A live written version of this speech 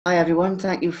everyone,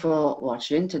 thank you for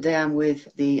watching. Today I'm with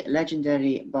the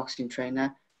legendary boxing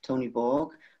trainer, Tony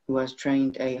Borg, who has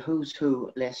trained a who's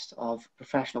who list of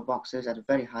professional boxers at a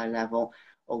very high level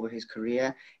over his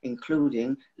career,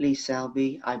 including Lee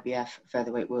Selby, IBF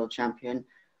featherweight world champion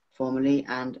formerly,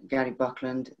 and Gary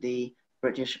Buckland, the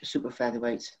British super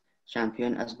featherweight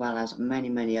champion, as well as many,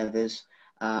 many others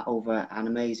over an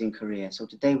amazing career. So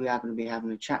today we are going to be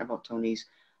having a chat about Tony's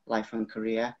life and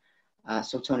career.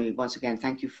 So Tony, once again,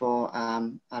 thank you for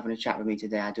having a chat with me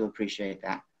today. I do appreciate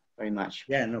that very much.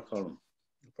 Yeah, no problem.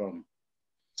 No problem.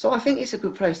 So I think it's a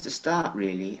good place to start,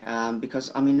 really,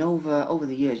 because I mean, over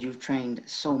the years, you've trained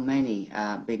so many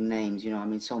big names. I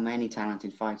mean, so many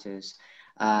talented fighters.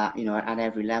 At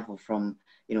every level, from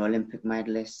Olympic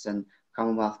medalists and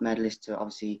Commonwealth medalists to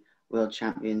obviously world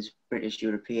champions, British,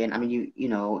 European. I mean,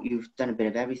 you've done a bit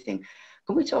of everything.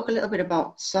 Can we talk a little bit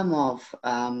about some of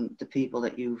the people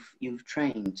that you've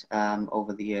trained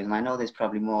over the years? And I know there's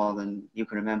probably more than you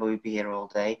can remember. We'd be here all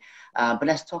day, but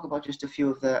let's talk about just a few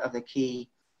of the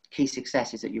key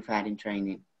successes that you've had in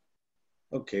training.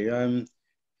 Okay,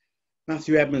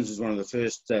 Matthew Edmonds was one of the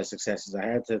first successes I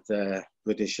had at the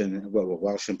British and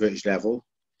Welsh and British level.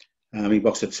 He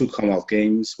boxed at 2 Commonwealth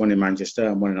Games, one in Manchester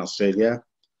and one in Australia.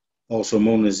 Also,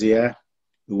 Mona Zia,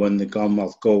 who won the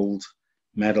Commonwealth gold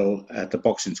medal at the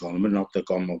boxing tournament, not the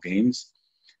Commonwealth Games.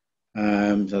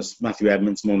 That's Matthew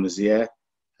Edmonds, Mona Zia.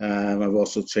 I've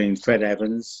also trained Fred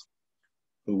Evans,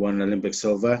 who won Olympic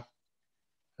silver.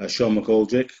 Sean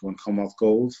McGoldrick, who won Commonwealth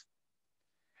gold.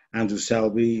 Andrew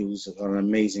Selby, who's got an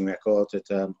amazing record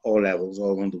at all levels,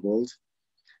 all around the world.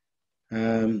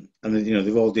 And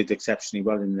they've all did exceptionally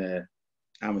well in the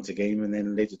amateur game and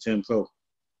then later turned pro.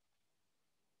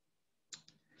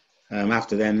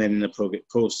 After then in the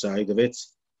pro side of it,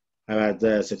 I've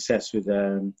had success with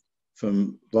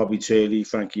from Robbie Turley,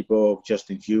 Frankie Borg,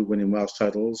 Justin Hugh winning Welsh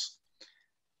titles.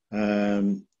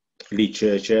 Lee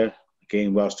Churcher,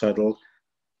 again Welsh title.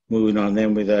 Moving on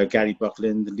then with Gary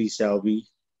Buckland, Lee Selby,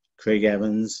 Craig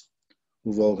Evans,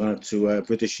 who've all gone up to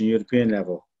British and European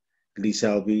level. Lee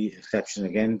Selby, exception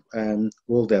again,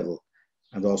 world level,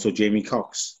 and also Jamie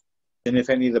Cox. And if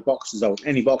any boxers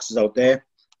out there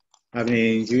have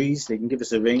any injuries, they can give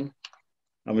us a ring.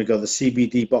 And we've got the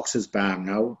CBD Boxers Balm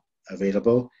now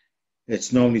available.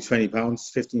 It's normally £20,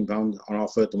 £15 on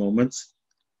offer at the moment.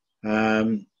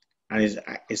 And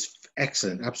it's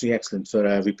excellent, absolutely excellent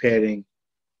for repairing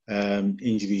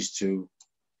injuries to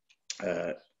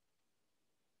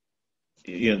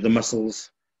the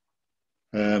muscles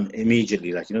immediately.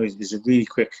 It's a really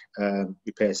quick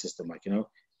repair system. It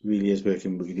really is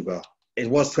working really well. It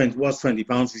was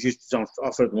 £20, which is on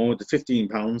offer at the moment, to £15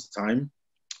 a time,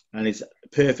 and it's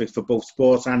perfect for both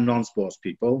sports and non-sports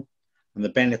people. And the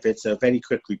benefits are very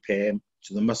quick repair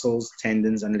to the muscles,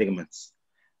 tendons, and ligaments.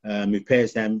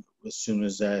 Repairs them as soon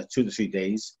as 2 to 3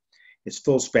 days. It's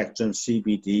full spectrum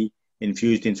CBD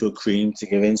infused into a cream to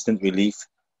give instant relief.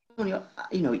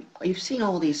 You've seen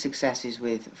all these successes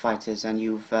with fighters, and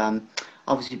you've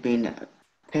obviously been a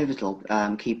pivotal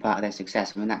key part of their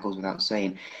success. I mean, that goes without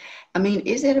saying. I mean,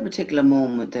 is there a particular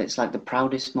moment that's like the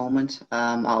proudest moment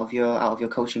out of your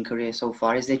coaching career so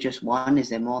far? Is there just one? Is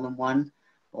there more than one?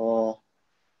 Or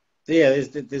yeah,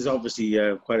 there's obviously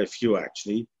quite a few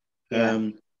actually. Yeah.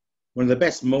 One of the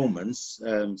best moments,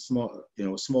 small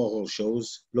hall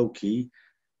shows, low key,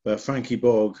 but Frankie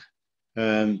Borg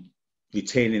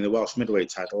retaining the Welsh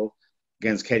middleweight title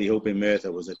against Kelly Hope in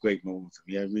Merthyr was a great moment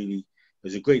for me. It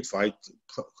was a great fight.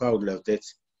 Crowd loved it.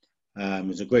 It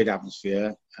was a great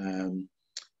atmosphere.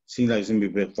 Seemed like it was going to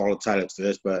be a bit volatile at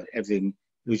first, but everything,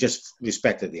 it was just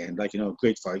respect at the end.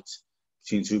 Great fight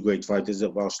between 2 great fighters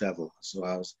at Welsh level. So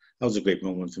that was a great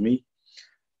moment for me.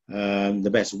 The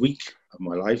best week of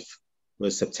my life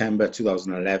was September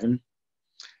 2011,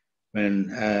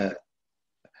 when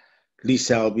Lee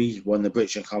Selby won the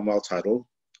British and Commonwealth title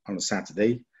on a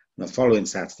Saturday. And the following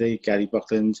Saturday, Gary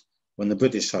Buckland won the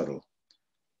British title.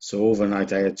 So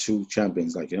overnight, I had 2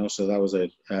 champions, so that was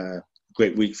a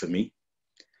great week for me.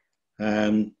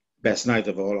 Best night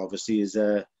of all, obviously, is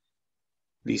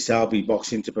Lee Selby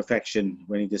boxing to perfection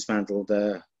when he dismantled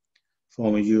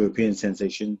former European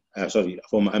sensation,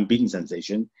 former unbeaten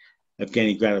sensation,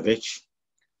 Evgeny Gradovich.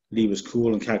 Lee was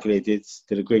cool and calculated,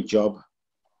 did a great job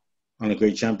on a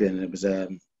great champion, and it was a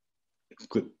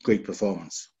great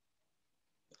performance.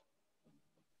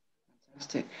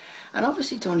 Fantastic. And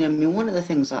obviously, Tony, I mean, one of the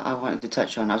things that I wanted to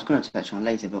touch on, I was going to touch on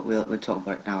later, but we'll talk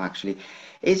about it now, actually,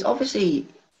 is obviously,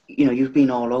 you've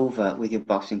been all over with your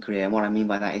boxing career. And what I mean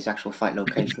by that is actual fight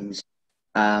locations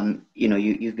You know,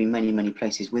 you've been many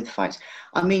places with fights.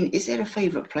 I mean, is there a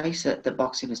favourite place that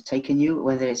boxing has taken you,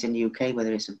 whether it's in the UK,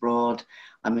 whether it's abroad?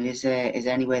 I mean, is there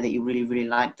anywhere that you really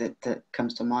like that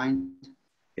comes to mind?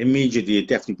 Immediately, it'd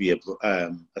definitely be at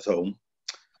home.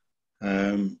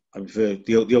 I prefer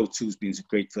the O2's been a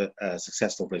great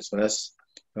successful place for us.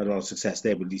 Had a lot of success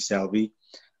there with Lee Selby,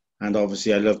 and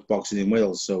obviously I love boxing in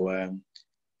Wales. So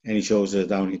any shows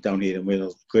that are down here in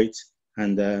Wales, great.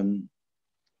 And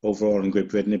overall in Great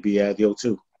Britain, it'd be the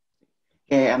O2.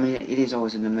 Yeah, I mean, it is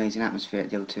always an amazing atmosphere at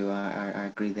the O2. I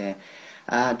agree there,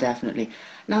 definitely.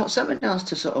 Now, something else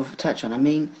to sort of touch on. I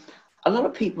mean, a lot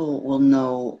of people will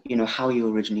know, you know, how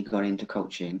you originally got into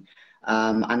coaching,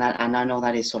 and I know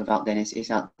that is sort of out there.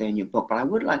 It's out there in your book, but I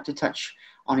would like to touch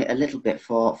on it a little bit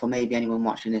for maybe anyone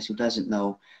watching this who doesn't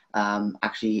know,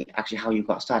 actually how you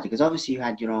got started. Because obviously you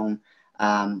had your own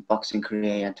boxing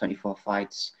career, you had 24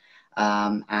 fights,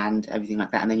 and everything like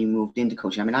that. And then you moved into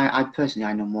coaching. I mean, I personally,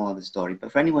 I know more of the story,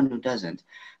 but for anyone who doesn't,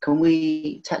 can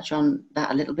we touch on that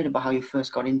a little bit about how you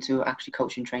first got into actually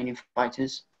coaching, training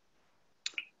fighters?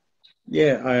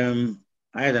 Yeah,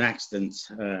 I had an accident.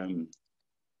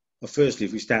 Well, firstly,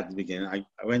 if we start at the beginning, I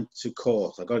went to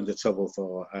court. I got into trouble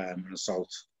for an assault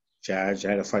charge.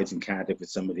 I had a fight in Cardiff with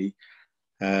somebody.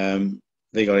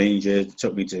 They got injured,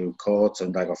 took me to court,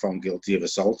 and I got found guilty of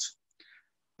assault.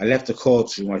 I left the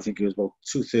courtroom, I think it was about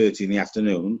 2:30 in the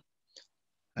afternoon.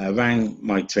 I rang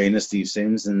my trainer, Steve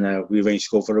Sims, and we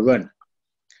arranged to go for a run.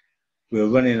 We were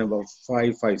running about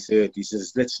 5:30, so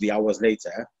it's literally hours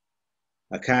later.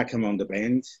 A car came on the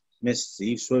bend, missed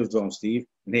Steve, swerved on Steve,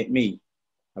 and hit me.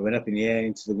 I went up in the air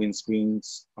into the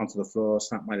windscreens, onto the floor,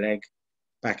 snapped my leg,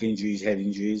 back injuries, head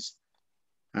injuries.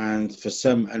 And for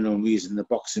some unknown reason, the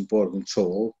boxing board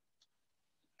control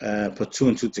put two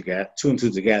and two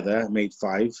together, made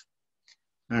five,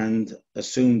 and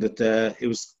assumed that it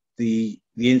was the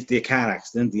car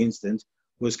accident, the incident,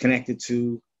 was connected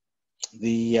to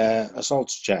the assault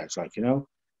charge, like, you know,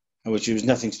 which it was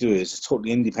nothing to do with it. It's a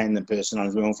totally independent person on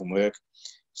his way home from work,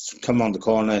 come on the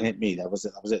corner and hit me. That was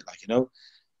it, like, you know.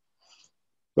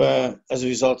 But as a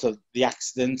result of the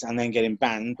accident and then getting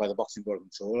banned by the boxing board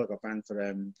control, I got banned for,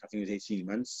 I think it was 18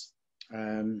 months.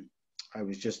 I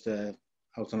was just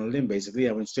out on a limb, basically.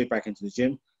 I went straight back into the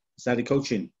gym, started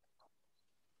coaching.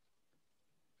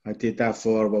 I did that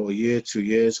for about a year, 2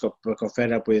 years, got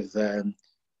fed up with,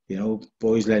 you know,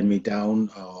 boys letting me down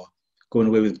or going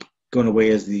away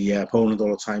as the opponent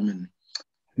all the time and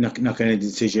not getting a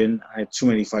decision. I had too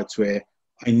many fights where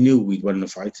I knew we'd won the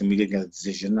fight and we didn't get a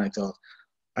decision. I thought,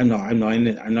 I'm not in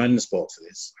the sport for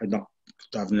this. I'm not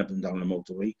driving up and down the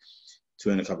motorway to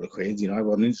earn a couple of quid. You know, I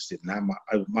wasn't interested in that.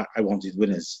 I wanted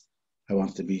winners. I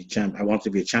wanted to be I wanted to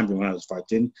be a champion when I was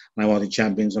fighting, and I wanted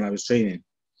champions when I was training.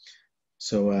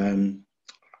 So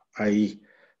I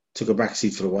took a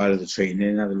backseat for a while of the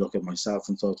training, had a look at myself,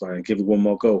 and thought, I'd give it one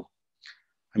more go.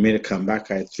 I made a comeback.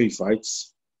 I had 3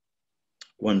 fights,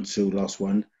 won 2, lost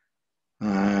 1.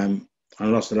 I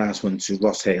lost the last one to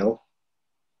Ross Hale.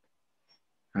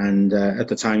 And at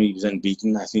the time, he was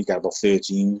unbeaten. I think he got about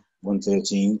won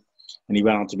 13. And he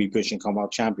went on to be British and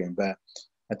Commonwealth champion. But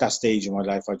at that stage in my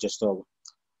life, I just thought,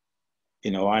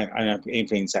 you know, I ain't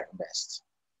playing second best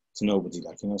to nobody,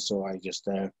 like, you know. So I just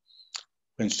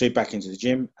went straight back into the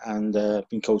gym and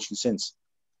been coaching since.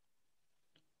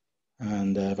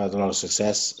 And I've had a lot of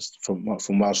success from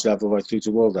Welsh level right through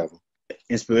to world level.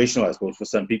 Inspirational, I suppose, for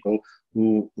some people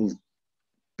who've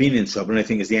been in trouble and I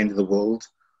think it's the end of the world.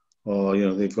 Or, you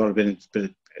know, they've got a bit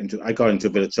into. I got into a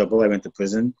bit of trouble. I went to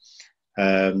prison.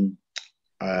 I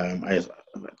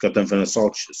got done for an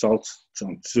assault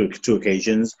on 2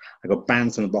 occasions. I got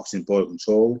banned from the boxing board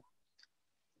control.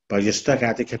 But I just stuck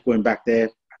at it, kept going back there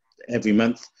every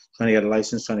month, trying to get a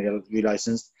license, trying to get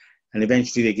re-licensed. And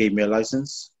eventually they gave me a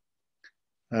license.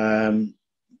 A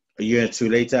year or 2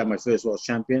 later, I had my first world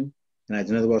champion. And I had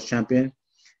another world champion.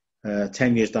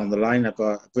 10 years down the line, I've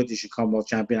got a British and Commonwealth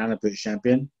champion and a British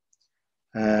champion.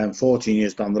 14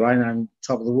 years down the line, I'm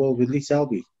top of the world with Lee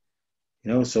Selby.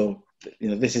 You know, so, you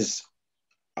know, this is,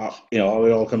 you know, how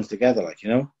it all comes together, like, you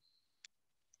know.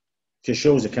 Just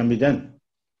shows it can be done.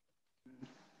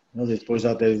 You know, there's boys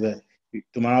out there that,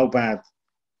 no matter how bad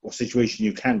what situation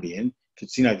you can be in, could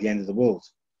seem like the end of the world.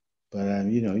 But,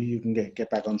 you know, you can get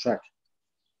back on track.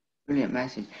 Brilliant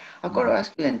message. I've got to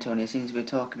ask you then, Tony, since we're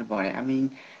talking about it. I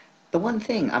mean, the one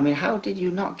thing, I mean, how did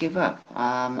you not give up?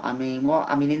 I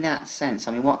mean, in that sense,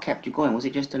 I mean, what kept you going? Was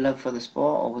it just a love for the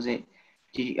sport, or was it?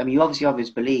 I mean, you obviously always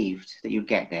believed that you'd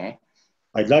get there.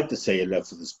 I'd like to say a love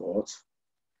for the sport,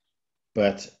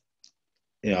 but,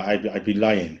 you know, I'd be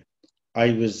lying.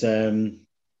 I was, I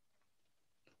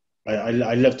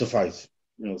love to fight.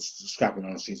 scrapping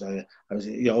on the streets. I was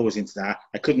always into that.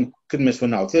 I couldn't miss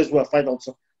one now. If there's a fight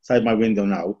outside my window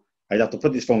now, I'd have to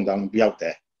put this phone down and be out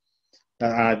there.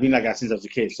 And I've been like that since I was a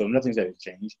kid, so nothing's ever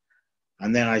changed.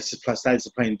 And then I started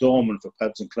playing doorman for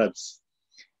pubs and clubs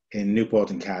in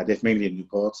Newport and Cardiff, mainly in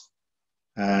Newport.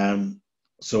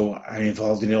 So I'm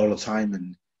involved in it all the time.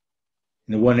 And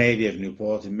in the one area of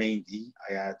Newport, in Maindy,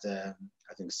 I had,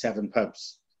 I think, 7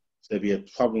 pubs. So there'd be a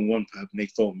problem in one pub, and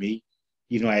they'd phone me.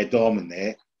 Even though I had doorman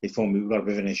there, they'd phone me, we've got a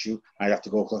bit of an issue. I'd have to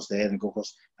go across there and go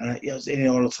across. And I was in it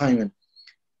all the time. And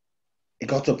it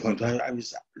got to a point where I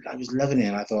was loving it.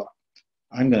 And I thought,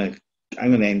 I'm gonna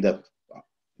end up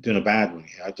doing a bad one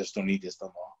here. I just don't need this no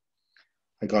more.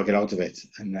 I got to get out of it.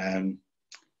 And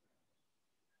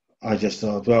I just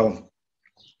thought, well,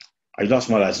 I lost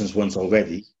my license once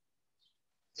already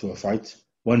to a fight.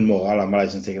 One more, I'll have my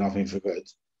license taken off me for good.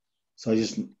 So I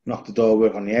just knocked the door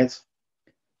work on the head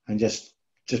and just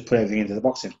put everything into the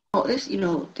boxing. Well, this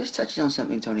touches on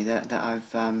something, Tony, that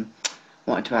I've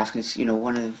wanted to ask. Is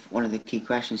one of the key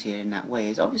questions here in that way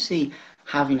is obviously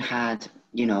having had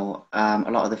a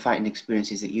lot of the fighting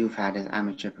experiences that you've had as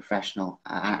amateur, professional,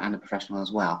 and a professional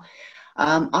as well.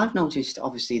 I've noticed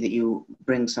obviously that you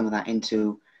bring some of that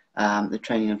into the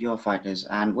training of your fighters,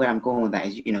 and where I'm going with that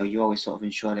is you always sort of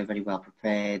ensure they're very well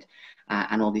prepared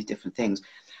and all these different things.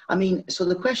 I mean, so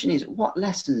the question is, what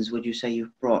lessons would you say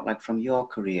you've brought, like, from your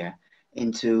career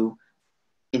into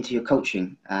your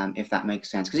coaching, if that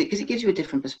makes sense? Because it gives you a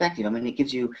different perspective. I mean, it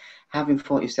gives you, having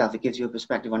fought yourself, it gives you a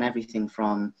perspective on everything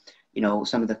from,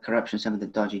 some of the corruption, some of the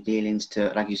dodgy dealings,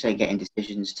 to, like you say, getting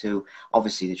decisions, to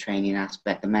obviously the training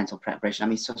aspect, the mental preparation. I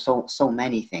mean, so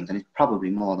many things, and it's probably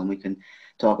more than we can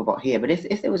talk about here. But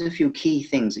if there was a few key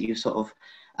things that you sort of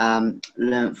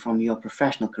learned from your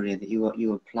professional career that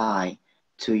you apply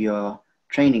to your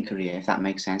training career, if that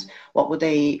makes sense, what would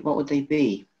they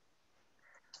be?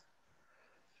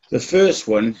 The first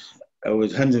one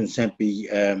was 100% be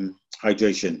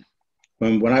hydration.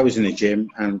 When I was in the gym,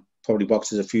 and probably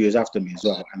boxers a few years after me as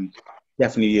well, and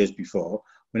definitely years before,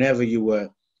 whenever you were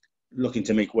looking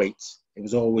to make weight, it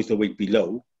was always the weight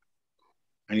below.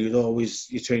 And your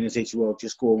trainer would say to you, well,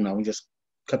 just go now and just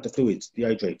cut the fluids,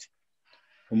 dehydrate.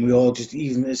 And we all just,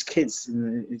 even as kids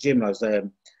in the gym, I was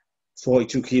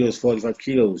 42 kilos, 45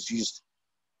 kilos, you just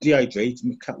dehydrate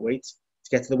and cut weight to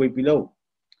get to the weight below.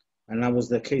 And that was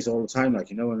the case all the time,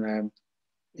 and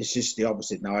it's just the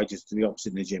opposite now. I just do the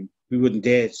opposite in the gym. We wouldn't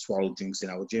dare swallow drinks in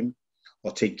our gym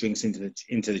or take drinks into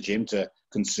the gym to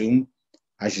consume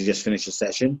as you just finish a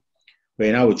session. Where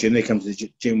in our gym, they come to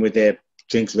the gym with their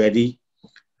drinks ready.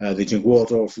 They drink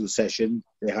water all through the session.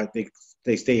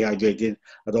 They stay hydrated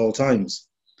at all times.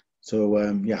 So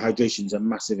hydration is a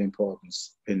massive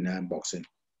importance in boxing.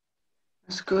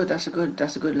 That's good. That's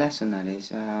a good lesson. That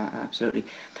is, absolutely.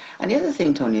 And the other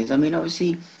thing, Tony, is, I mean,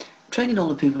 obviously, training all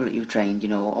the people that you've trained,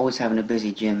 always having a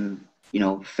busy gym,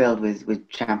 filled with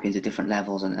champions at different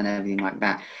levels and everything like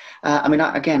that. I mean,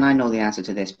 I know the answer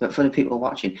to this, but for the people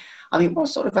watching, I mean, what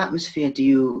sort of atmosphere do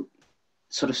you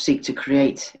sort of seek to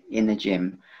create in the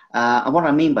gym? And what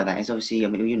I mean by that is, obviously, I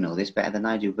mean, you know this better than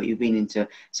I do, but you've been into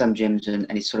some gyms and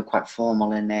it's sort of quite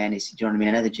formal in there, and it's, do you know what I mean?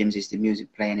 In other gyms, it's the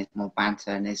music playing, it's more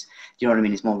banter, and it's, do you know what I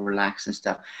mean? It's more relaxed and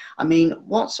stuff. I mean,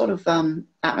 what sort of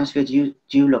atmosphere do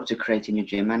you look to create in your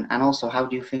gym, and also how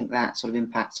do you think that sort of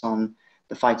impacts on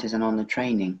the fighters and on the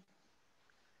training?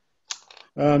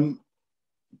 I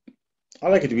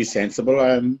like it to be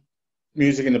sensible.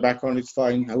 Music in the background is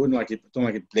fine. I don't like it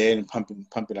playing and pumping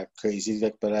like crazy,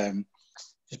 but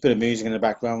just a bit of music in the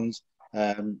background,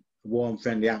 warm,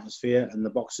 friendly atmosphere, and the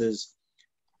boxers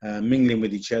mingling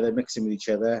with each other, mixing with each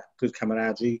other, good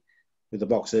camaraderie with the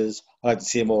boxers. I like to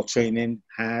see them all training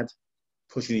hard,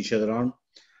 pushing each other on.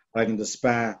 I like them to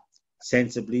spar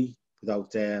sensibly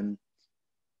without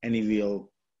any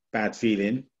real bad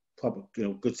feeling. Proper,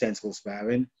 good sensible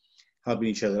sparring, helping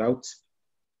each other out,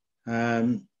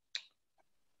 and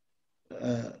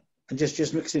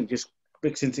just mixing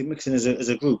as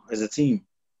a group, as a team.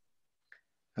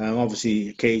 Obviously,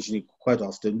 occasionally, quite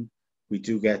often, we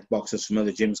do get boxers from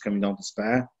other gyms coming down to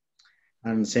spar,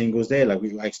 and the same goes there. Like,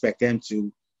 I expect them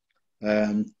to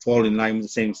fall in line with the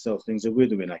same sort of things that we're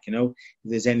doing. Like, if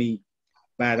there's any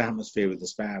bad atmosphere with the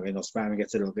sparring, or sparring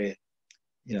gets a little bit,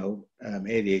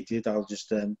 aerated, I'll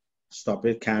just stop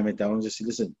it, calm it down, and just say,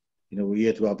 listen, we're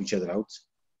here to help each other out.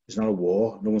 It's not a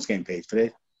war. No one's getting paid for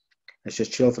it. Let's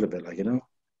just chill for a bit,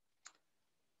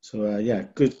 So,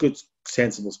 good,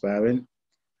 sensible sparring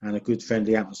and a good,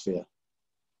 friendly atmosphere.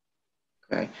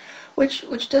 Okay.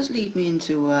 Which does lead me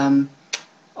into,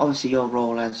 obviously, your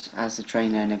role as the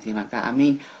trainer and everything like that. I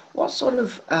mean, what sort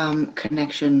of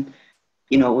connection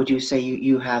you know, would you say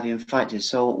you have young fighters?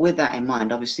 So with that in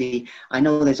mind, obviously, I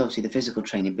know there's obviously the physical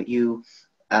training, but you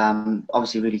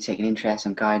obviously really take an interest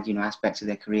and guide, you know, aspects of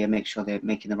their career, make sure they're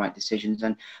making the right decisions.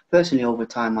 And personally, over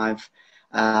time,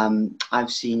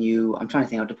 I've seen you, I'm trying to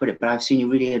think how to put it, but I've seen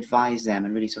you really advise them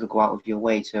and really sort of go out of your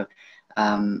way to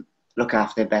look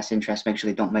after their best interests, make sure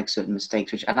they don't make certain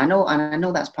mistakes, and I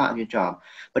know that's part of your job,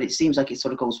 but it seems like it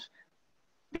sort of goes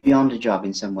beyond a job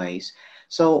in some ways.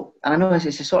 So, and I know it's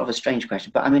a sort of a strange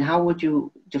question, but I mean, how would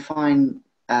you define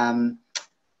that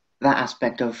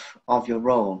aspect of your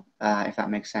role, if that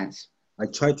makes sense? I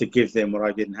tried to give them what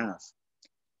I didn't have.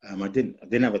 I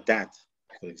didn't have a dad,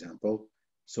 for example,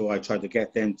 so I tried to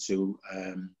get them to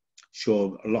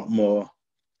show a lot more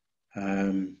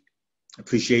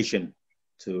appreciation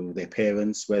to their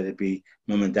parents, whether it be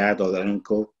mum and dad or their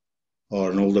uncle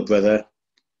or an older brother,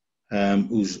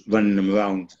 who's running them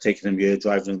around, taking them here,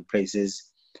 driving them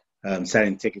places,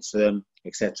 selling tickets for them,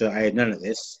 etc. I had none of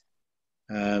this.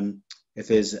 If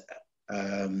there's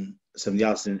somebody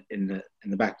else in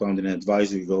the background in an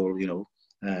advisory role, you know,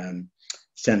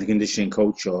 strength and conditioning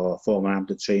coach or former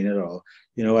amateur trainer, or,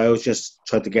 you know, I always just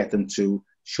try to get them to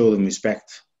show them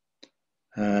respect,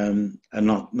 and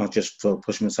not just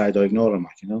push them aside or ignore them,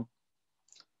 like, you know.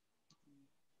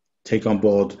 Take on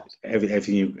board every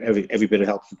bit of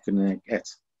help you can get.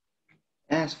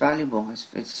 Yeah, it's valuable.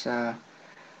 It's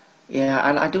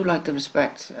yeah, I do like the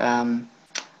respect.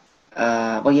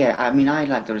 Well, yeah, I mean, I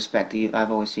like the respect that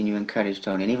I've always seen you encourage,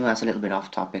 Tony, and even though that's a little bit off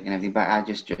topic and everything, but I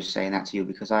just saying that to you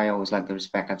because I always like the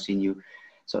respect I've seen you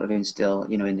sort of instill,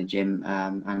 you know, in the gym,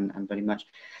 and very much.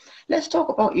 Let's talk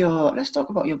about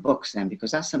your books then,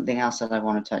 because that's something else that I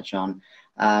want to touch on.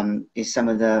 Is some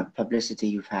of the publicity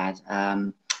you've had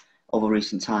over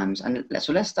recent times, and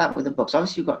let's start with the books.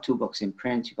 Obviously, you've got two books in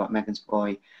print. You've got Megan's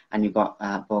Boy, and you've got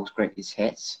Borg's Greatest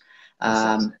Hits.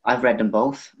 I've read them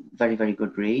both. Very, very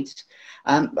good reads.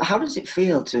 How does it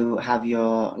feel to have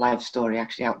your life story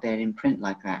actually out there in print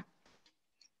like that?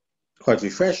 Quite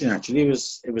refreshing, actually. It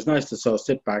was nice to sort of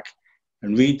sit back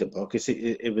and read the book.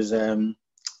 It was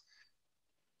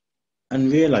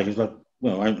unreal. Like, it was like,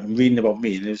 well, I'm reading about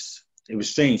me, and it was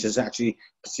strange to actually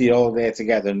see it all there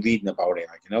together and reading about it.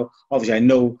 Like, you know, obviously I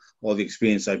know all the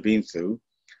experience I've been through.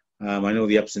 I know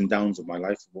the ups and downs of my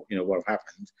life, you know, what have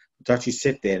happened. But to actually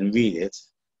sit there and read it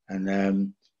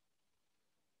and,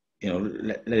 you know,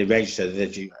 let it register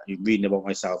that you're reading about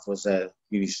myself was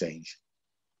really strange.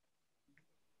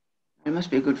 It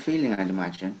must be a good feeling, I'd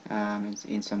imagine,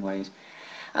 in some ways.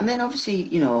 And then obviously,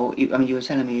 you know, I mean, you were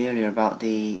telling me earlier about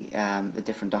the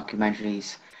different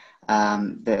documentaries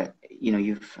that, you know,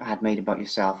 you've had made about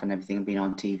yourself and everything and been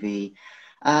on TV.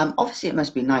 Obviously, it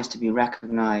must be nice to be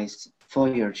recognised for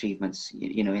your achievements,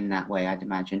 you know, in that way, I'd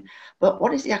imagine. But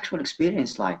what is the actual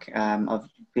experience like of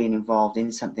being involved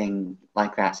in something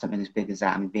like that, something as big as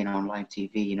that? I mean, being on live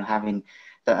TV, you know, having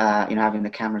the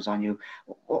cameras on you.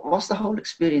 What's the whole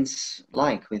experience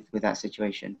like with that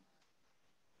situation?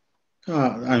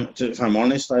 If I'm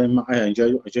honest, I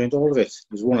enjoyed all of it.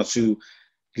 There's one or two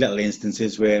little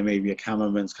instances where maybe a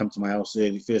cameraman's come to my house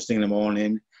early, first thing in the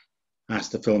morning,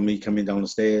 asked to film me coming down the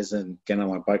stairs and getting on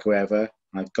my bike or whatever.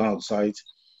 I've gone outside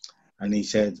and he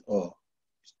said, "Oh,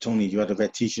 Tony, you had a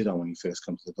red t-shirt on when you first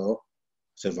come to the door."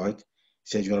 I said, "Right." He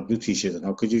said, "You got a blue t-shirt on.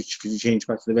 Now, could you change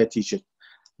back to the red t-shirt?"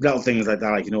 Little things like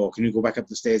that, like, you know, can you go back up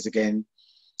the stairs again?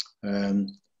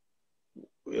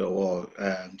 Or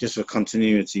just for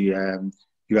continuity,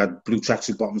 you had blue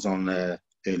tracksuit bottoms on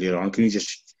earlier on. Can you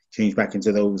just change back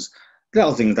into those?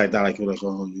 Little things like that, like,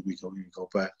 oh, here we go.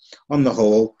 But on the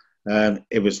whole,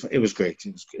 it was great.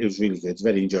 It was really good. It's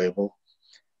very enjoyable,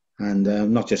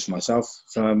 and not just for myself,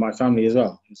 for my family as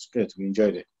well. It's good. We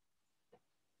enjoyed it.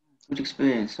 Good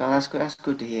experience. Well, that's good. That's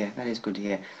good to hear. That is good to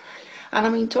hear. And I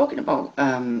mean, talking about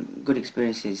good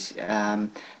experiences, the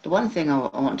one thing I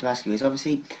want to ask you is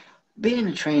obviously being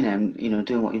a trainer and, you know,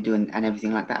 doing what you're doing and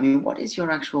everything like that. I mean, what is your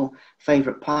actual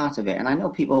favorite part of it? And I know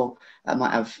people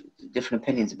might have different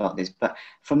opinions about this, but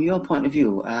from your point of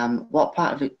view, what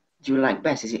part of it do you like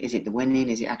best? Is it the winning?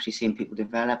 Is it actually seeing people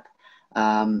develop?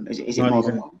 Is it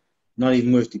more? Not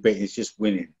even worth debating. It's just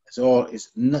winning.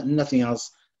 Nothing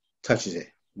else touches it.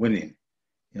 Winning.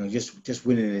 You know, just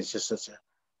winning is just such an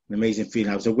amazing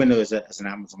feeling. I was a winner as an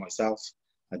amateur myself.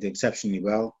 I did exceptionally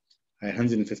well. I had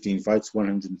 115 fights,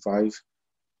 105.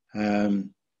 You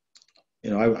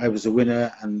know, I was a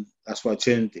winner, and that's what I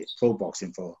turned pro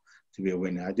boxing for, to be a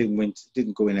winner. I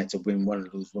didn't go in there to win one or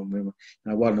lose one. And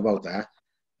I wasn't about that.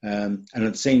 And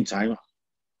at the same time,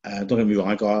 don't get me wrong,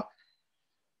 I got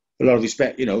a lot of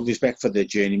respect, you know, respect for the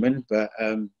journeyman, but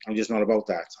I'm just not about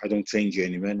that. I don't train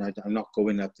journeymen. I'm not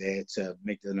going up there to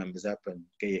make the numbers up and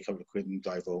get you a couple of quid and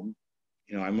drive home.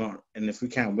 You know, I'm not. And if we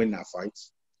can't win that fight,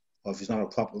 or if it's not a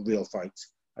proper real fight,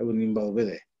 I wouldn't even bother with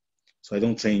it. So I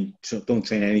don't train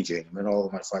any journeymen. All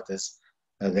of my fighters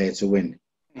are there to win.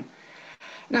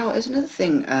 Now, there's another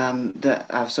thing that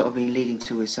I've sort of been leading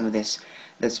to with some of this.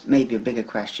 That's maybe a bigger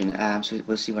question. So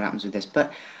we'll see what happens with this.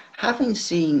 But having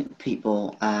seen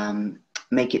people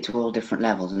make it to all different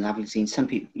levels, and having seen some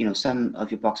people, you know, some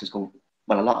of your boxers go,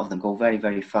 well, a lot of them go very,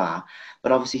 very far.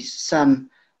 But obviously, some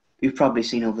you've probably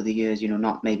seen over the years, you know,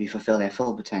 not maybe fulfill their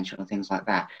full potential and things like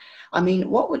that. I mean,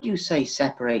 what would you say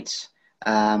separates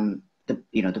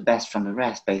the best from the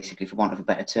rest, basically, for want of a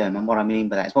better term? And what I mean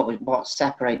by that is what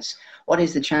separates, what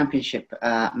is the championship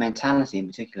mentality in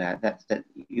particular that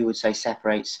you would say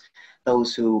separates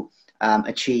those who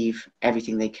achieve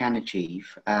everything they can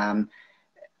achieve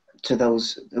to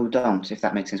those who don't, if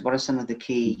that makes sense? What are some of the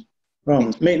key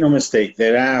Well, make no mistake,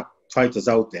 there are fighters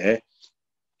out there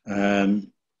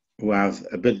who have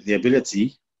the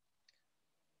ability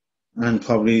and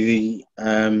probably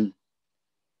the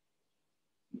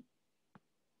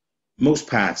most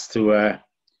parts to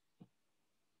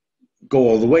go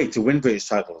all the way to win British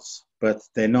titles, but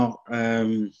they're not.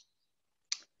 They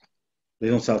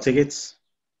don't sell tickets.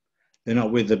 They're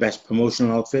not with the best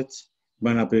promotional outfit.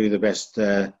 Might not be the best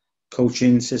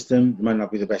coaching system. Might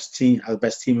not be the best team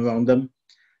around them.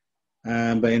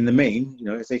 But in the main, you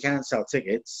know, if they can't sell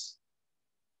tickets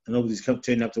and nobody's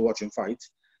turning up to watch them fight,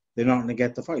 they're not going to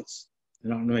get the fights.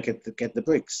 They're not going to get the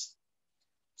breaks.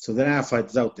 So there are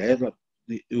fighters out there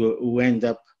who end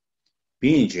up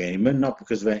being journeymen, not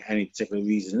because of any particular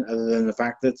reason, other than the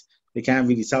fact that they can't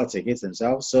really sell tickets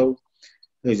themselves. So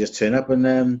they just turn up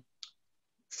and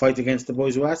fight against the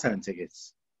boys who are selling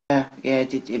tickets. Yeah,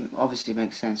 it obviously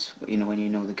makes sense, you know, when you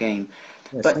know the game.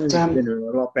 Yeah, But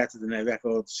a lot better than their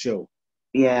records show.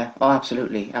 yeah, oh,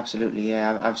 absolutely, absolutely.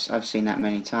 Yeah, I've seen that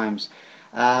many times.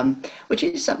 Which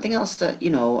is something else that, you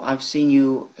know, I've seen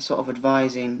you sort of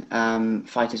advising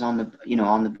fighters on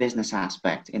the business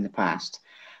aspect in the past,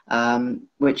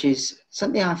 which is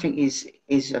something I think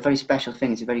is a very special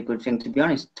thing. It's a very good thing. To be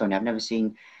honest, Tony, I've never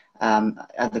seen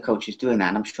other coaches doing that,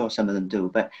 and I'm sure some of them do.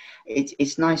 But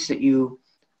it's nice that you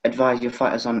advise your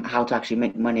fighters on how to actually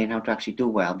make money and how to actually do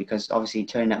well, because obviously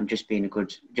turning up and just being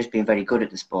very good at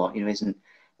the sport, you know,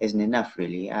 isn't enough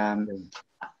really.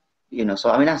 You know, so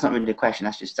I mean, that's not really the question.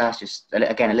 That's just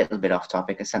again a little bit off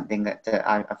topic. It's something that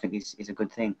I think is a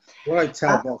good thing. What I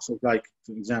tell boxers, like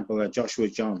for example, Joshua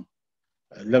John,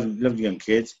 lovely young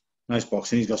kid, nice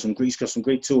boxing. He's got some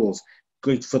great tools,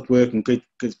 great footwork, and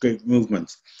great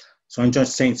movement. So I'm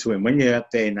just saying to him, when you're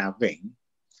up there in that ring,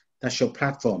 that's your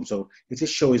platform. So if this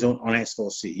show is on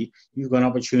S4C, you've got an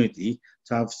opportunity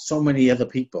to have so many other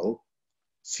people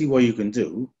see what you can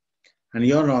do. And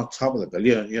you're not top of the bill,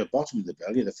 you're bottom of the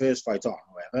bill, you're the first fight on,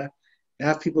 however. You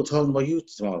have people talking about you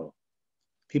tomorrow.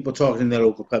 People talking in their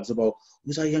local pubs about,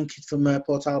 who's that young kid from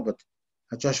Port Albert?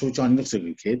 Joshua John looks like a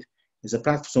good kid. It's a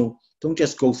platform. So don't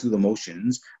just go through the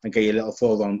motions and get your little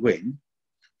 4-round win.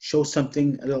 Show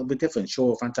something a little bit different.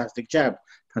 Show a fantastic jab,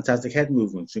 fantastic head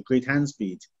movements, a great hand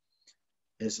speed.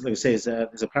 It's, like I say, it's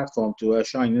a platform to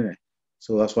shine, isn't it?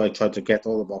 So that's why I try to get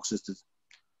all the boxers to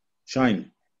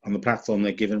shine on the platform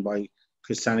they're given by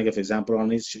Chris Saniger, for example,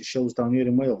 on his shows down here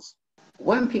in Wales.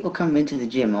 When people come into the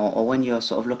gym, or when you're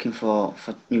sort of looking for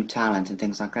new talent and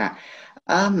things like that,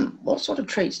 what sort of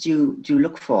traits do you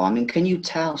look for? I mean, can you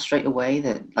tell straight away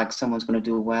that like someone's going to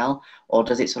do well, or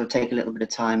does it sort of take a little bit of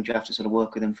time? Do you have to sort of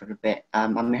work with them for a bit? I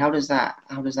mean, how does that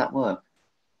work?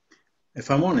 If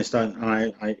I'm honest,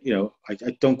 I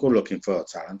don't go looking for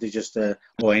talent. It's just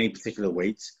or any particular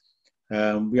weight.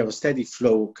 We have a steady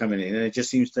flow coming in, and it just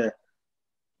seems to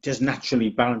just naturally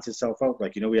balance itself out.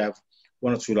 Like, you know, we have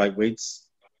one or two lightweights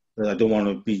that I don't want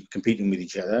to be competing with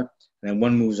each other, and then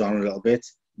one moves on a little bit,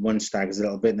 one staggers a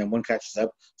little bit, and then one catches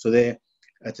up. So they're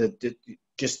at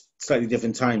just slightly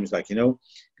different times. Like, you know,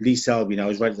 Lee Selby now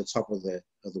is right at the top of the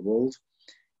world,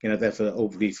 getting out there for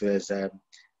his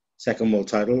second world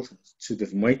title, 2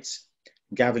 different weights.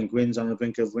 Gavin Gwyn's on the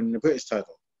brink of winning the British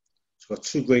title. So got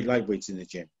 2 great lightweights in the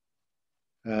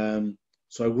gym.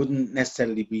 So I wouldn't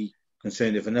necessarily be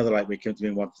concerned if another lightweight came to me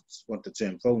and want to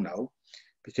turn pro now,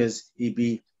 because he'd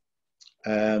be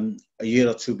a year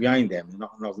or 2 behind them.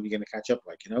 Not really going to catch up,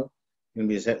 like, you know, going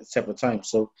to be a separate time.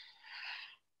 So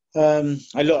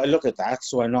I look at that.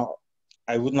 So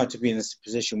I wouldn't like to be in this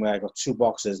position where I got 2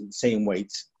 boxers in the same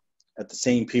weight at the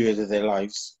same period of their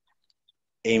lives,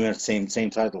 aiming at the same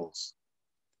titles.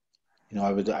 You know,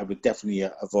 I would definitely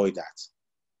avoid that.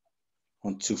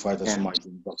 on two fighters from my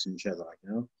gym boxing each other, like, you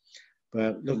know.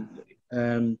 But look,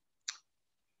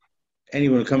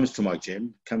 anyone who comes to my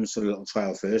gym comes to a little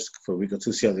trial first for a week or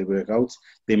two, see how they work out.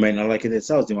 They might not like it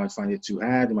themselves. They might find it too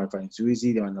hard. They might find it too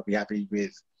easy. They might not be happy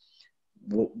with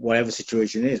whatever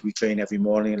situation is. We train every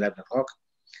morning at 11 o'clock,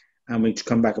 and we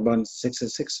come back about 6 or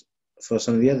 6 for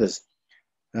some of the others.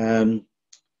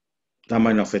 That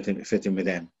might not fit in with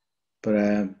them,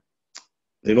 but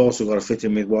they've also got to fit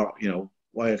in with what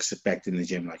I expect in the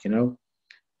gym, like, you know.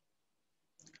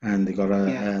 And they've got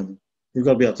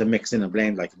to be able to mix in and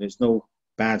blend. Like, there's no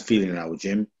bad feeling in our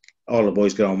gym. All the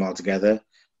boys get on well together.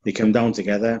 They come down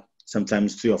together.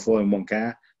 Sometimes 3 or 4 in one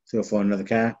car, 3 or 4 in another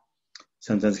car.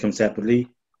 Sometimes come separately,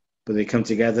 but they come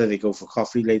together. They go for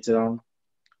coffee later on.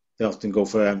 They often go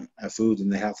for a food in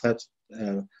the health hut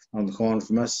on the corner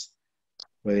from us,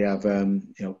 where they have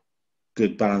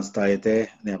good balanced diet there,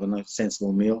 and they have a nice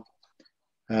sensible meal.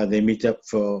 They meet up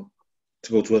to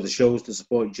go to other shows to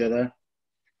support each other.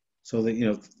 So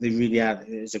that, they really are.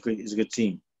 It's a good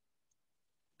team.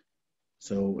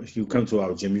 So if you come to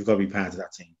our gym, you've got to be part of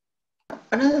that team.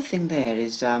 Another thing there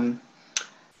is, because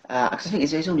I think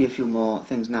there's only a few more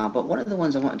things now, but one of the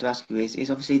ones I wanted to ask you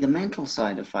is obviously the mental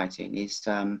side of fighting is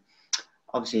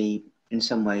obviously in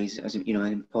some ways as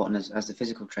important as the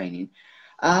physical training.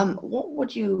 What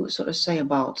would you sort of say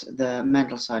about the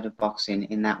mental side of boxing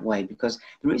in that way? Because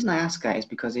the reason I ask that is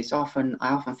because I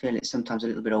often feel it's sometimes a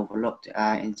little bit overlooked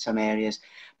in some areas,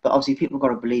 but obviously people have got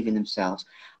to believe in themselves.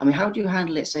 I mean, how do you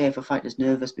handle it, say, if a fighter's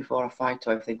nervous before a fight,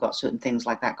 or if they've got certain things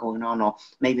like that going on, or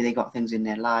maybe they've got things in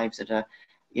their lives that are,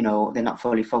 they're not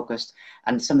fully focused,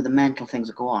 and some of the mental things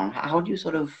that go on. How do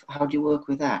you work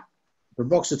with that? If a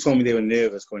boxer told me they were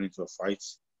nervous going into a fight,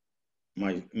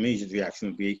 my immediate reaction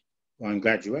would be, well, I'm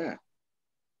glad you are.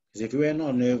 Because if you are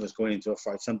not nervous going into a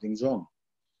fight, something's wrong.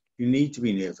 You need to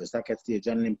be nervous. That gets the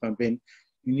adrenaline pumping.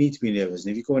 You need to be nervous.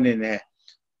 And if you're going in there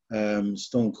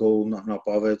stone cold, not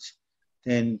bothered,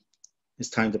 then it's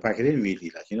time to pack it in,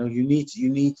 really. Like, you need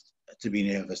to be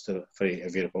nervous for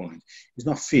your opponent. It's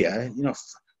not fear. You're not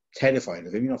terrified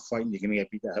of him. You're not fighting. You're going to get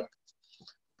beat up.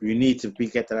 But you need to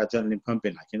get that adrenaline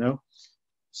pumping, like, you know.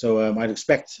 So I'd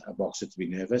expect a boxer to be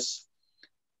nervous.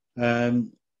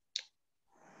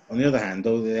 On the other hand,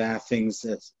 though, there are things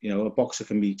that, a boxer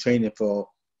can be training for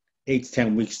 8 to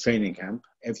 10 weeks training camp,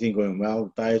 everything going well,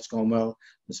 the diet's going well,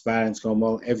 the sparring's going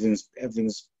well, everything's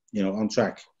on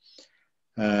track.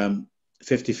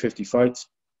 50-50 fight,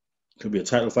 could be a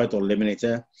title fight or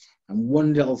eliminator, and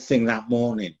one little thing that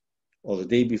morning or the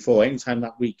day before, anytime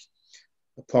that week,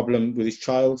 a problem with his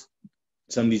child,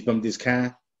 somebody's bumped his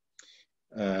car,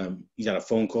 he's had a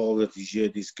phone call that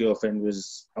his girlfriend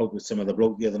was out with some other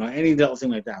bloke the other night. Any little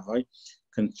thing like that, right,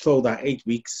 can throw that 8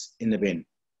 weeks in the bin.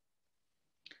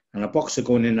 And a boxer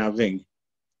going in that ring,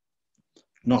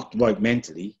 not right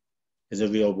mentally, is a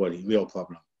real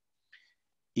problem.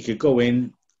 He could go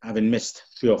in having missed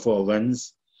 3 or 4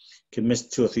 runs, could miss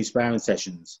 2 or 3 sparring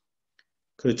sessions,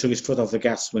 could have took his foot off the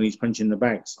gas when he's punching the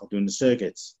bags or doing the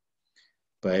circuits.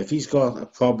 But if he's got a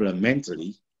problem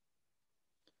mentally,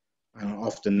 and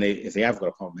often if they have got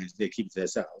a problem, they keep it to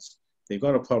themselves. They've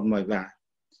got a problem like that,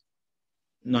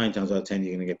 9 times out of 10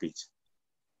 you're going to get beat.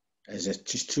 It's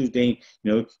just too dangerous.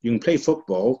 You can play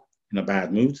football in a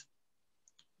bad mood.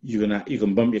 You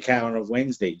can bump your car on a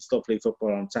Wednesday, still play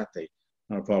football on Saturday,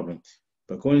 not a problem.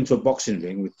 But going into a boxing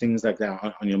ring with things like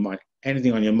that on your mind,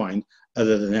 anything on your mind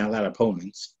other than that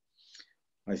opponent,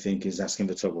 I think is asking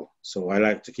for trouble. So I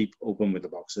like to keep open with the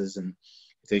boxers, and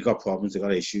if they've got problems, they've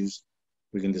got issues,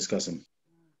 we can discuss them.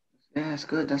 Yeah, that's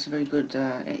good. That's a very good,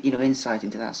 insight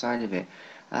into that side of it.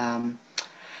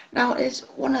 Now, there's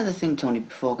one other thing, Tony,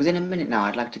 before, because in a minute now,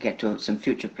 I'd like to get to some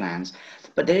future plans.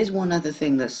 But there is one other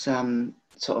thing that's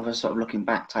sort of looking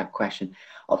back type question.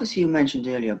 Obviously, you mentioned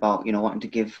earlier about, wanting to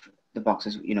give the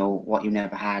boxers, what you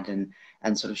never had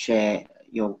and sort of share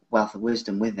your wealth of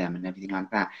wisdom with them and everything like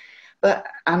that. But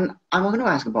I'm going to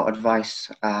ask about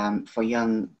advice for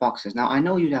young boxers. Now, I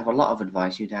know you'd have a lot of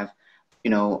advice. You'd have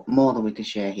more than we can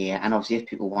share here. And obviously, if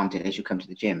people want it, they should come to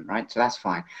the gym, right? So that's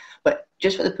fine. But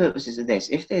just for the purposes of this,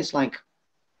 if there's like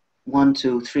 1,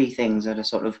 2, 3 things that are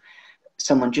sort of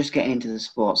someone just getting into the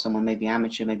sport, someone maybe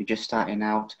amateur, maybe just starting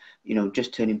out,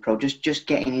 just turning pro, just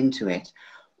getting into it,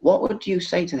 what would you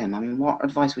say to them? I mean, what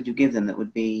advice would you give them that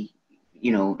would be,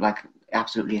 like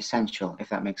absolutely essential, if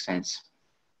that makes sense?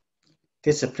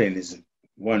 Discipline is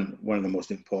one of the most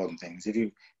important things.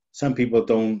 Some people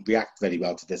don't react very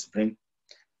well to discipline.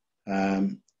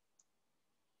 Even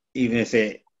if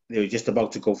they were just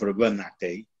about to go for a run that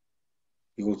day,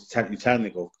 you tell them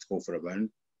to go for a run,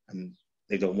 and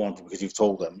they don't want to because you've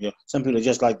told them. You know, some people are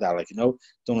just like that, like, you know,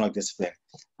 don't like discipline.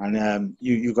 And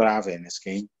you got to have it in this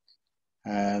game.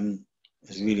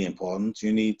 It's really important.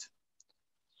 You need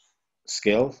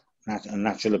skill and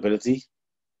natural ability,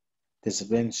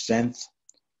 discipline, strength,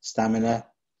 stamina,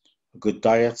 a good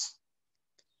diet.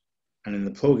 And in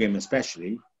the pro game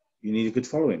especially, you need a good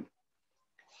following.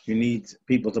 You need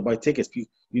people to buy tickets. You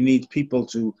need people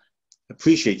to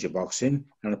appreciate your boxing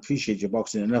and appreciate your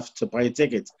boxing enough to buy a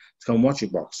ticket to come and watch you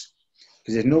box.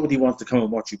 Because if nobody wants to come and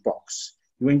watch you box,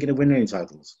 you ain't going to win any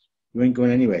titles. You ain't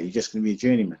going anywhere. You're just going to be a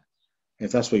journeyman.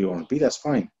 If that's where you want to be, that's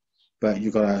fine. But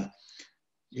you got to,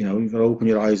 you know, you've got to open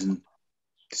your eyes and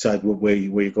decide where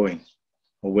you're going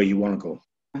or where you want to go.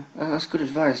 That's good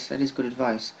advice. That is good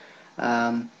advice.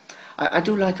 I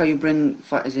do like how you bring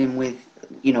fighters in with,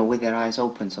 you know, with their eyes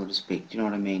open, so to speak. Do you know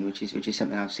what I mean? Which is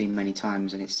something I've seen many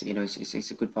times, and it's, you know,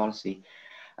 it's a good policy.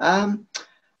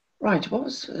 Right. What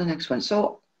was the next one?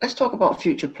 So let's talk about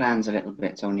future plans a little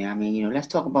bit, Tony. I mean, you know, let's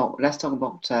talk about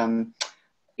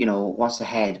you know, what's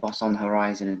ahead, what's on the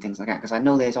horizon, and things like that. Because I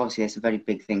know there's some very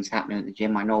big things happening at the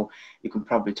gym. I know you can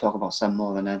probably talk about some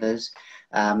more than others,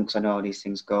 because I know how these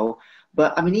things go.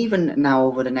 But I mean, even now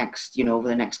over the next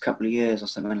couple of years or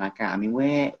something like that. I mean,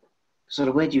 where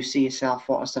do you see yourself?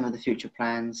 What are some of the future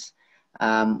plans?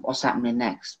 What's happening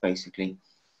next, basically?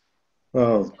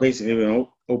 Well, basically, we're going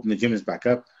to open the gyms back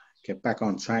up, get back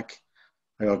on track.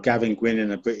 I got Gavin Gwynn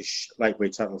in a British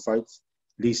lightweight title fight.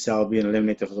 Lee Selby an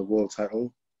eliminator for the world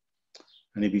title.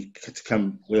 And he'll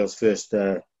become Wales' first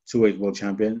 2-weight world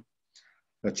champion.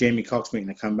 Got Jamie Cox making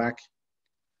a comeback.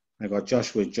 I got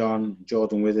Joshua John,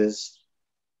 Jordan Withers,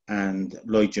 and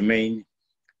Lloyd Germain,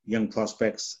 young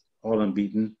prospects, all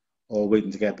unbeaten, all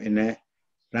waiting to get in there.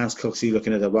 Lance Cooksey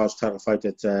looking at a Welsh title fight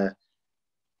at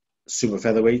super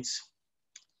featherweight.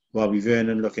 Robbie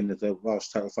Vernon looking at the Welsh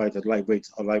title fight at lightweight.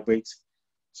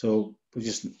 So we're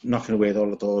just knocking away at all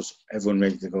the doors, everyone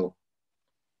ready to go.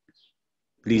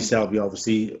 Lee Selby,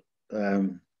 obviously,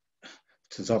 to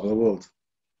the top of the world.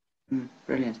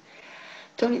 Brilliant.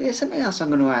 Tony, there's something else I'm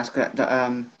going to ask that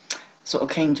sort of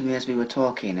came to me as we were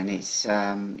talking, and it's,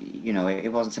 you know, it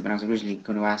wasn't something I was originally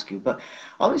going to ask you, but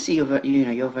obviously you're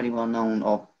very well known,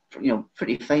 or, you know,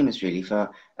 pretty famous really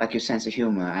for like your sense of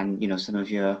humor and, you know, some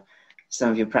of your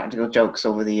practical jokes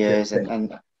over the years,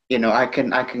 and you know, I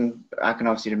can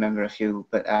obviously remember a few,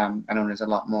 but I know there's a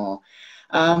lot more.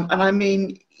 And I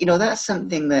mean, you know, that's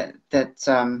something that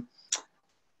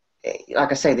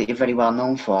like I say, that you're very well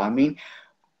known for. I mean,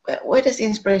 where does the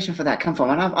inspiration for that come from?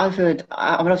 And I've heard,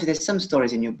 I mean, obviously there's some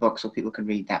stories in your book so people can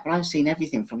read that, but I've seen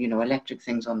everything from, you know, electric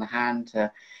things on the hand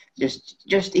to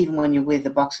just even when you're with the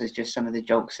boxers, just some of the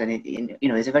jokes, and you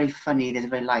know, there's a very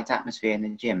light atmosphere in the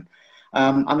gym.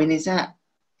 I mean, is that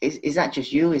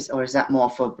just you, or is that more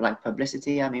for like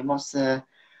publicity? I mean, that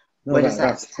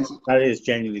is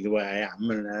genuinely the way I am,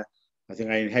 and I think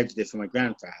I inherited it from my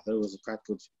grandfather, who was a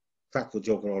practical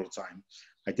joker all the time.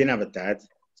 I didn't have a dad.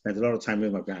 Spent a lot of time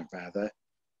with my grandfather,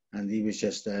 and he was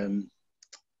just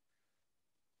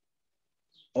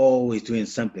always doing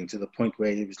something, to the point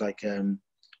where he was like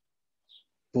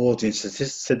bordering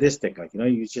sadistic, like, you know,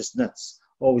 he was just nuts,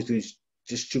 always doing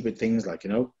just stupid things, like,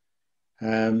 you know.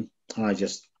 And I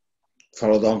just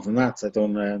followed on from that.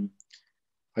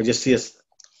 I just see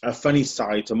a funny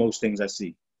side to most things I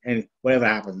see. And whatever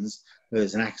happens, whether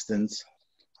it's an accident,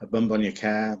 a bump on your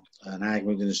car, an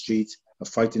argument in the street, a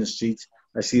fight in the street,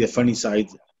 I see the funny side.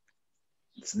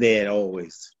 It's there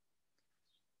always.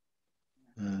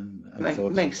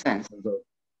 Makes sense.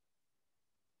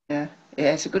 Yeah,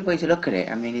 it's a good way to look at it.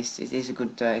 I mean, it's a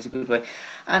good way.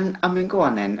 And I mean, go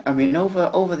on then. I mean,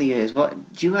 over the years,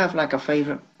 what do you have like a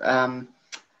favorite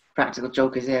practical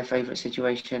joke? Is there a favorite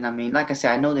situation? I mean, like I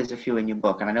said, I know there's a few in your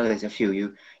book, and I know there's a few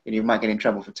you might get in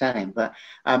trouble for telling. But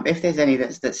if there's any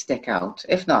that stick out,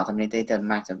 if not, I mean, they don't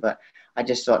matter. But I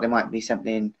just thought there might be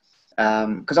something.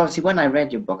 Because obviously, when I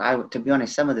read your book, to be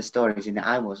honest, some of the stories in it,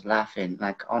 I was laughing,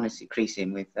 like honestly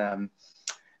creasing with. You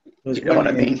know what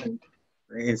I mean?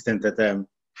 Incident that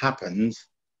happened.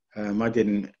 I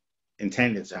didn't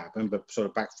intend it to happen, but sort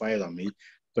of backfired on me.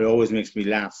 But it always makes me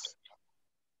laugh.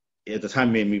 At the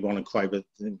time, made me want to cry, but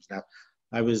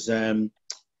I was a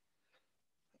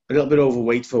little bit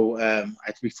overweight for. I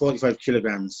had to be 45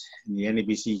 kilograms in the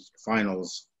NABC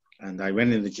finals, and I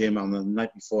went in the gym on the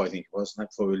night before. I think it was the night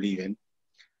before we were leaving,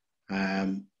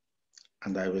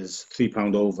 and I was 3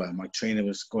 pounds over. My trainer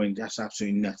was going, that's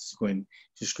absolutely nuts,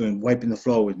 just wiping the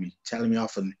floor with me, telling me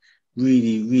off, and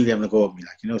really, really having a go at me,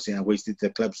 like, you know, saying I wasted the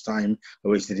club's time, I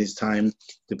wasted his time.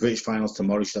 The British finals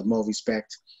tomorrow, you should have more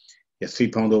respect. You're 3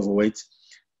 pounds overweight.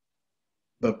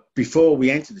 But before we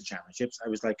entered the championships, I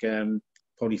was like,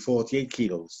 probably 48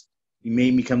 kilos. He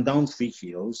made me come down 3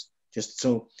 kilos. Just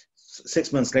so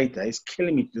 6 months later, it's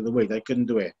killing me to do the weight. I couldn't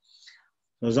do it.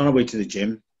 I was on the way to the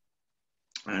gym,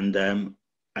 and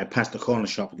I passed the corner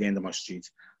shop at the end of my street,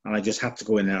 and I just had to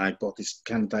go in there. And I bought this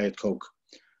can of Diet Coke,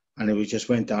 and it was just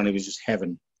went down. It was just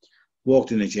heaven.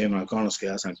 Walked in the gym, and I've gone on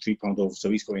scales. I'm 3 pounds over, so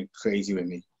he's going crazy with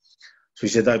me. So he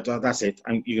said, "That's it.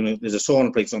 There's a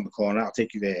sauna place on the corner. I'll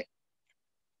take you there."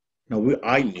 Now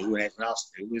I knew, and everyone else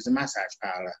knew, it was a massage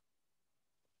parlor.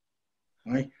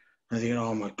 Right? And I think,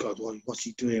 oh my God, what's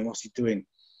he doing? What's he doing?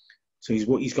 So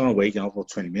he's gone away, for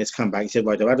 20 minutes. Come back. He said,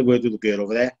 right, I've had a word with the girl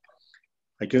over there.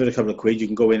 I give it a couple of quid. You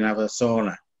can go in and have a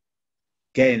sauna.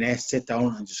 Get in there, sit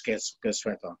down, and just get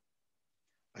sweat on.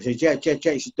 I said, yeah.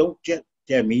 He said,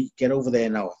 don't me. Get over there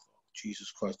now.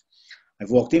 Jesus Christ.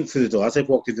 I've walked in through the door. As I've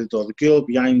walked into the door, the girl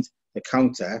behind the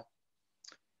counter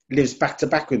lives back to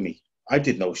back with me. I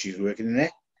didn't know she was working in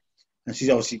there. And she's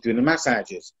obviously doing the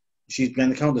massages. She's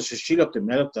behind the counter, so she looked at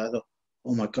me. I looked at her. I thought,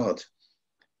 oh my God.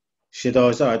 She said, oh,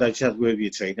 it's all right. I just had to work with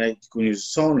your trainer. I'm going to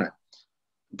use a sauna.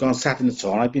 I've gone sat in the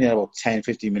sauna. I've been there about 10,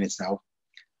 15 minutes now.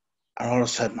 And all of a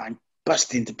sudden, I'm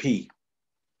busting to pee.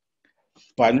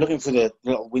 But I'm looking for the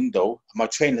little window. And my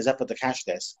trainer's up at the cash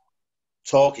desk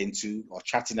talking to or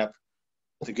chatting up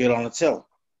the girl on the till.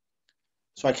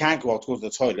 So I can't go out to go to the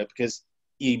toilet because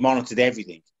he monitored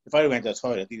everything. If I went to the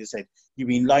toilet, he'd have said, you've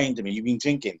been lying to me. You've been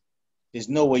drinking. There's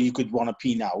no way you could want to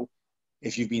pee now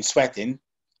if you've been sweating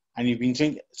and you've been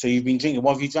drinking. So you've been drinking.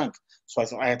 What have you drunk? So I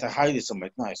thought I had to hide it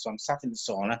somewhere. Nice. So I'm sat in the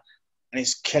sauna and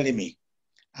it's killing me.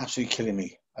 Absolutely killing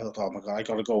me. I thought, oh my God, I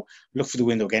got to go look for the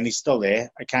window again. He's still there.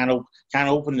 I can't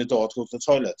open the door to go to the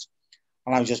toilet.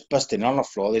 And I was just busting on the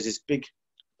floor. There's this big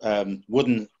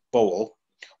wooden bowl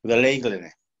with a ladle in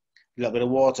it. A little bit of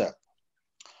water.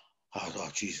 I thought,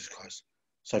 oh, Jesus Christ.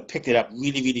 So I picked it up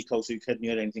really, really close so you couldn't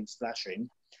hear anything splashing.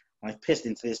 And I pissed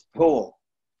into this bowl.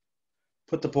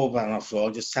 Put the bowl back on the floor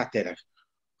and just sat there like,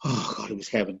 oh God, it was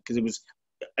heaven. Because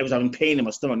I was having pain in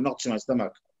my stomach, knots in my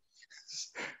stomach.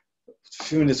 A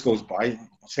few minutes goes by,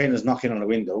 my trainer's knocking on the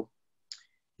window.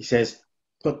 He says,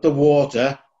 put the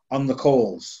water on the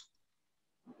coals.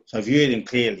 So I've heard him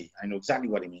clearly. I know exactly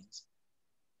what he means.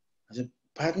 I said,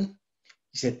 pardon?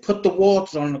 He said, put the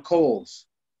water on the coals.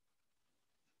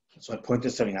 So I pointed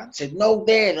something out and said, no,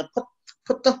 there,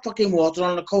 put the fucking water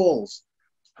on the coals.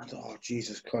 I thought, oh,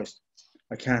 Jesus Christ,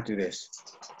 I can't do this.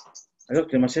 I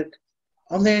looked at him, I said,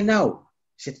 on there now.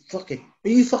 He said, fuck it. Are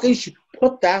you fucking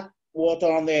put that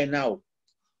water on there now?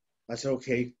 I said,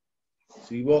 okay.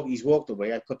 So he's walked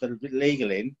away. I put the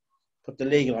ladle in, put the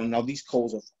ladle on. Now these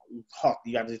coals are hot.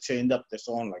 You have to turn up the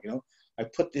sauna, like, you know. I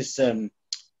put this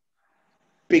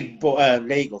big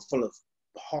ladle full of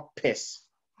hot piss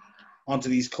onto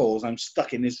these coals. I'm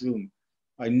stuck in this room.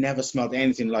 I never smelled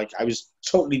anything like. I was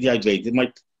totally dehydrated.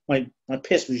 My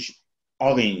piss was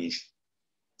orange.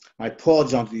 I poured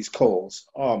it onto these coals.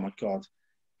 Oh my God.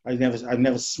 I've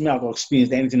never smelled or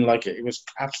experienced anything like it. It was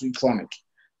absolutely chronic.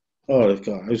 Oh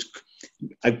God.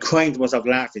 I'm crying to myself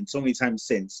laughing so many times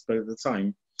since, but at the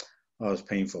time, oh, it was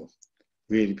painful.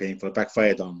 Really painful. It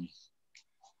backfired on me.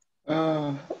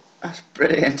 Oh, that's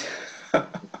brilliant.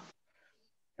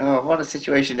 Oh, what a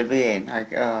situation to be in.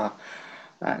 Like,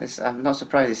 I'm not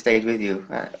surprised it stayed with you.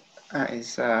 That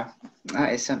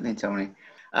is something, Tony.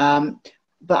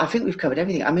 But I think we've covered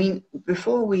everything. I mean,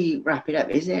 before we wrap it up,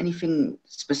 is there anything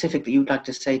specific that you'd like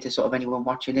to say to sort of anyone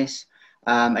watching this?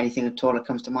 Anything at all that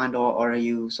comes to mind, or are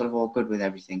you sort of all good with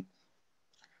everything?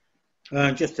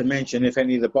 Just to mention, if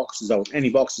any boxers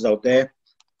out there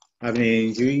have any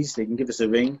injuries, they can give us a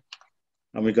ring.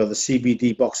 And we've got the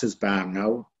CBD Boxers Balm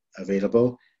now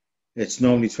available. It's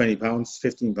normally £20,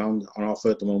 £15 on offer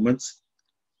at the moment.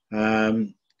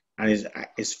 And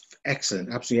it's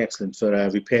excellent, absolutely excellent for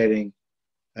repairing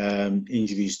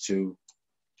injuries to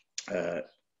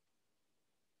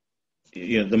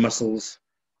the muscles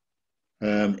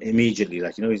immediately.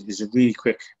 Like, you know, it's a really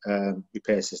quick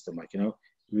repair system. Like, you know, it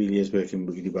really is working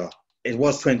really well. It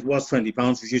was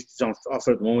 £20, which is on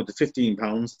offer at the moment, to £15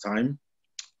 a time,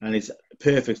 and it's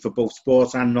perfect for both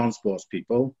sports and non-sports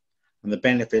people. And the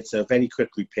benefits are very quick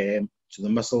repair to the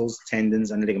muscles, tendons,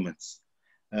 and ligaments.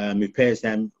 Repairs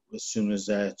them as soon as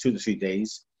 2 to 3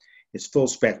 days. It's full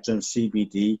spectrum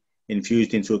CBD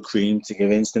infused into a cream to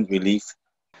give instant relief.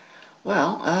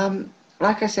 Well,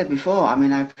 like I said before, I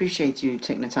mean, I appreciate you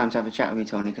taking the time to have a chat with me,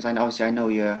 Tony, because I know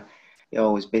you're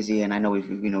always busy, and I know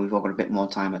we've all got a bit more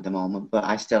time at the moment, but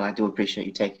I do appreciate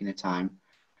you taking the time.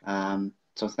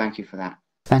 So thank you for that.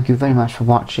 Thank you very much for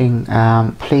watching.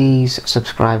 Please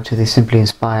subscribe to the Simply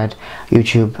Inspired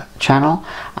YouTube channel,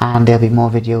 and there'll be more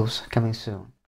videos coming soon.